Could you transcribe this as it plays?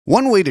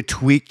One way to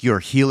tweak your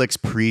Helix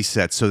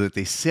presets so that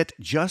they sit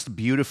just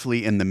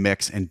beautifully in the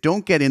mix and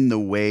don't get in the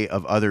way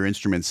of other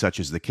instruments such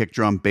as the kick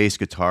drum, bass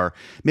guitar,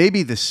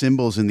 maybe the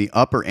cymbals in the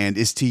upper end,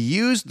 is to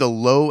use the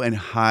low and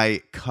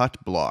high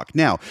cut block.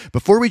 Now,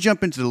 before we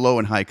jump into the low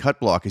and high cut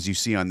block, as you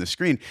see on the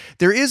screen,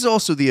 there is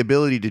also the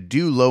ability to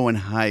do low and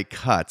high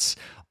cuts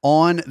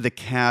on the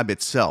cab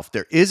itself.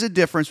 There is a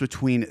difference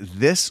between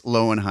this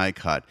low and high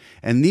cut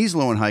and these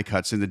low and high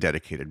cuts in the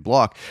dedicated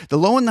block. The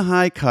low and the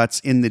high cuts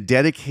in the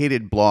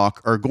dedicated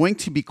block are going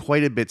to be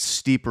quite a bit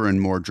steeper and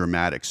more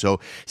dramatic.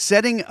 So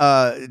setting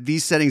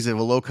these settings of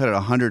a low cut at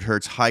 100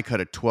 hertz, high cut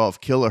at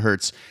 12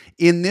 kilohertz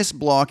in this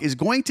block is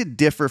going to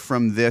differ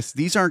from this.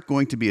 These aren't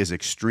going to be as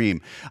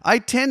extreme. I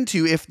tend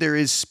to, if there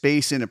is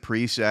space in a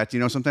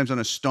preset, sometimes on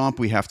a Stomp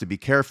we have to be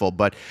careful,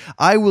 but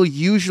I will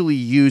usually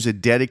use a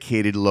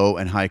dedicated low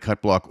and high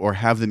cut block or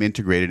have them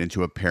integrated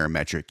into a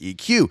parametric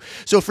EQ.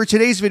 So for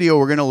today's video,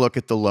 we're going to look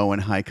at the low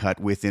and high cut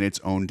within its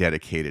own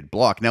dedicated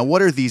block. Now,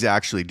 what are these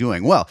actually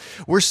doing? Well,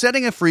 we're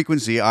setting a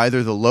frequency,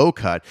 either the low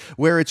cut,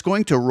 where it's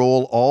going to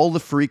roll all the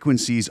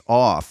frequencies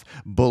off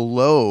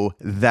below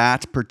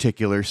that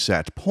particular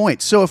set point.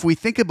 So if we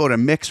think about a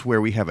mix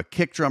where we have a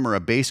kick drum or a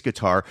bass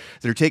guitar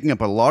that are taking up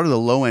a lot of the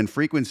low end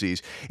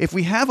frequencies, if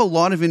we have a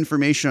lot of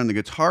information on the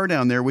guitar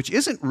down there, which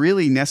isn't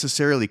really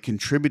necessarily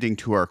contributing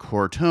to our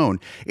core tone,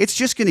 it's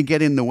just going to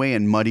get in the way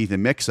and muddy the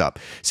mix up.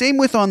 Same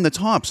with on the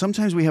top.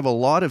 Sometimes we have a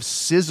lot of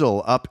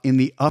sizzle up in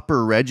the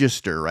upper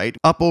register, right?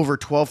 Up over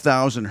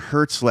 12,000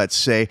 hertz, let's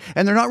say,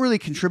 and they're not really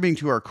contributing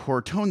to our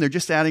core tone. They're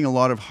just adding a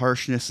lot of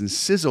harshness and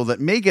sizzle that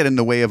may get in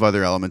the way of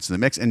other elements in the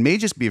mix and may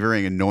just be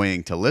very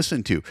annoying to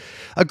listen to.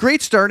 A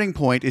great starting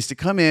point is to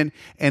come in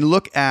and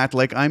look at,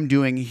 like I'm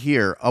doing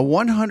here, a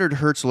 100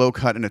 hertz low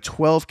cut and a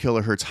 12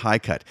 kilohertz high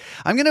cut.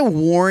 I'm going to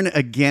warn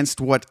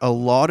against what a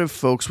lot of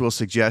folks will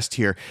suggest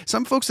here.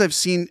 Some folks I've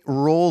seen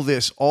roll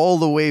this all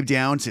the way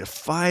down to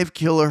 5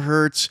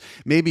 kilohertz,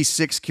 maybe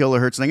 6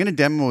 kilohertz. And I'm going to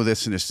demo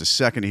this in just a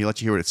second to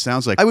let you hear what it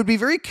sounds like. I would be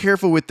very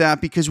careful with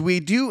that because we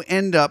do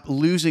end up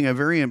losing a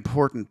very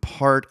important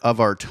part of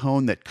our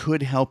tone that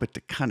could help it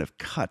to kind of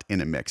cut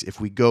in a mix if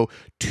we go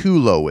too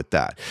low with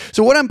that.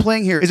 So what I'm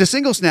playing here is a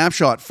single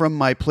snapshot from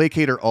my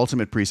Placator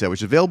Ultimate preset, which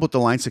is available at the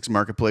Line 6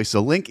 Marketplace.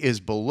 The link is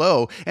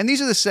below, and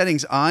these are the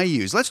settings I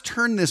use. Let's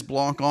turn this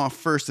block off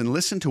first and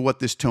listen to what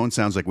this tone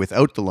sounds like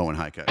without the low and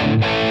high cut.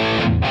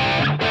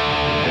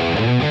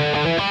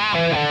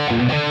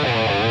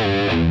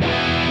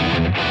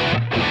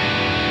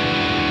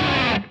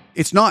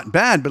 It's not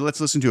bad, but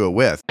let's listen to it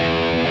with.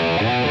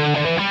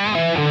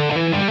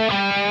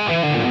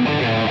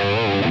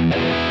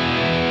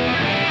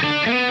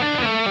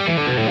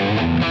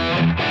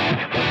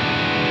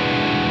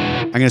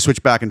 I'm going to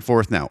switch back and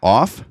forth now.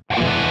 Off.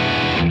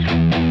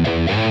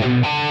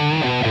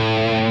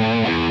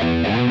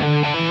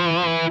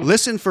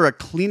 Listen for a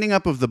cleaning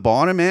up of the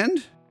bottom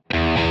end.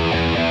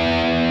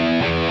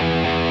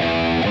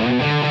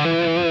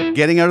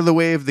 Getting out of the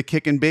way of the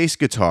kick and bass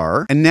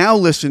guitar. And now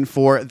listen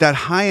for that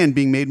high end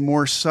being made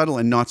more subtle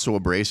and not so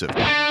abrasive.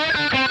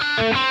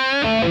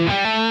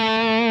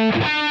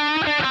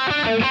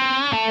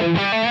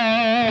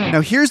 Now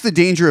here's the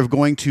danger of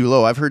going too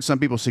low. I've heard some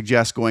people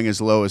suggest going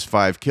as low as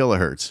 5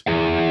 kilohertz.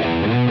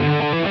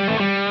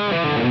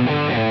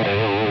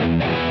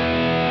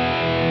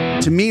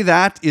 To me,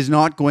 that is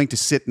not going to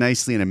sit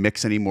nicely in a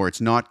mix anymore.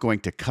 It's not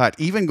going to cut.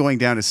 Even going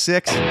down to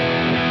 6,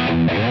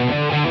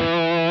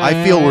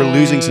 I feel we're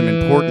losing some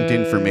important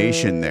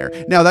information there.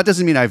 Now, that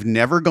doesn't mean I've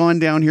never gone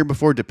down here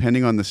before,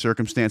 depending on the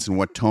circumstance and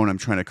what tone I'm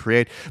trying to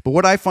create. But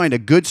what I find a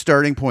good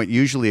starting point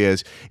usually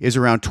is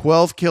around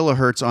 12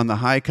 kilohertz on the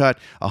high cut,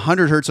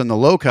 100 hertz on the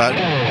low cut.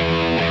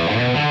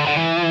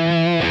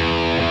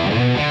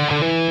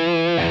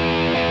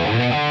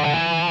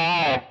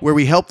 Where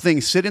we help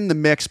things sit in the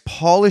mix,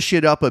 polish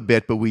it up a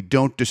bit, but we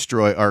don't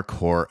destroy our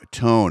core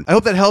tone. I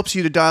hope that helps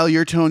you to dial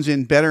your tones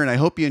in better, and I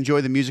hope you enjoy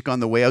the music on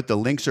the way out. The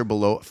links are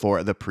below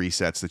for the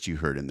presets that you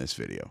heard in this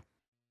video.